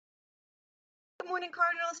morning,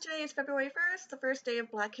 Cardinals. Today is February 1st, the first day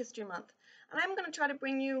of Black History Month, and I'm going to try to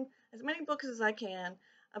bring you as many books as I can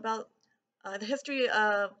about the history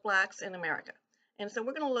of Blacks in America. And so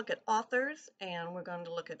we're going to look at authors, and we're going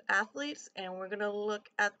to look at athletes, and we're going to look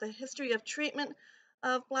at the history of treatment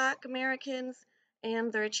of Black Americans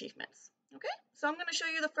and their achievements. Okay, so I'm going to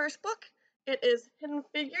show you the first book. It is Hidden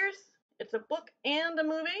Figures. It's a book and a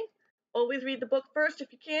movie. Always read the book first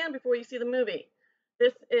if you can before you see the movie.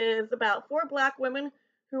 This is about 4 Black women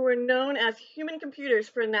who were known as human computers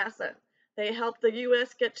for NASA. They helped the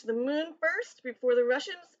U.S. get to the moon first before the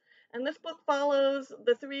Russians, and this book follows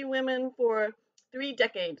the 3 women for 3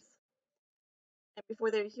 decades. And before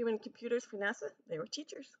they were human computers for NASA, they were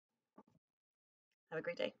teachers. Have a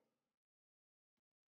great day.